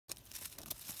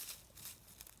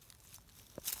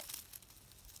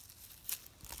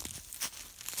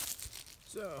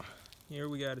So, here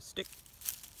we got a stick.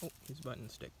 Oh, he's button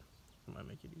stick. That might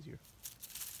make it easier.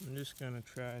 I'm just going to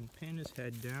try and pin his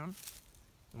head down.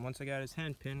 And once I got his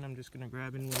hand pinned, I'm just going to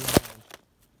grab him with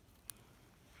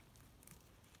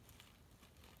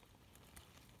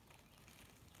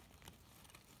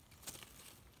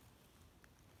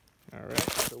my hand.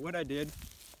 Alright, so what I did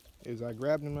is I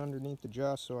grabbed him underneath the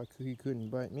jaw so he couldn't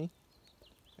bite me.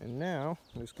 And now,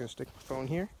 I'm just going to stick my phone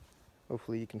here.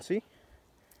 Hopefully you can see.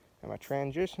 And I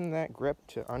transition that grip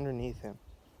to underneath him.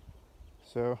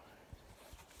 So,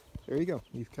 there you go.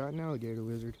 You've caught an alligator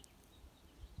lizard.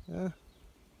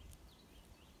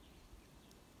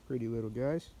 Pretty little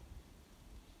guys.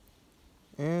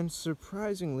 And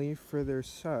surprisingly, for their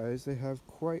size, they have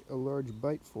quite a large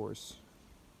bite force.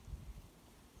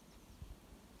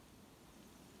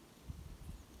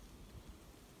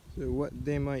 So what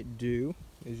they might do,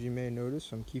 as you may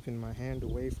notice, I'm keeping my hand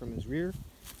away from his rear.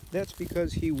 That's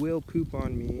because he will poop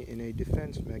on me in a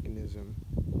defense mechanism.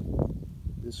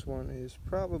 This one is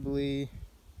probably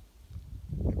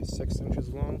maybe 6 inches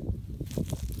long.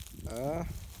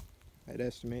 I'd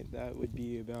estimate that would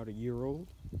be about a year old,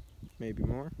 maybe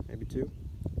more, maybe 2.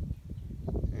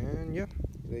 And yeah,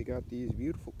 they got these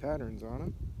beautiful patterns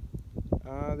on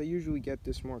them. They usually get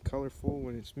this more colorful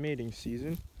when it's mating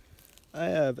season. I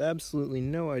have absolutely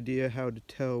no idea how to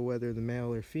tell whether the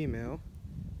male or female.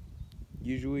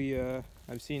 Usually,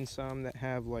 I've seen some that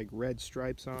have like red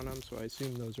stripes on them, so I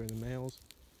assume those are the males.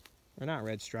 Or not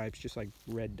red stripes, just like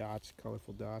red dots,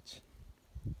 colorful dots.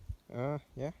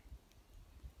 Yeah.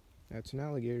 That's an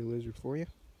alligator lizard for you.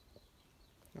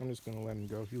 I'm just gonna let him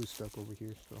go. He was stuck over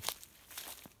here,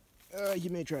 so. He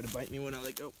may try to bite me when I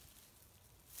let go.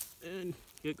 And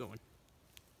get going.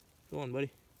 Go on,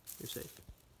 buddy. You're safe.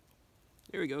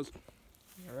 There he goes.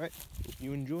 Alright, hope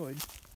you enjoyed.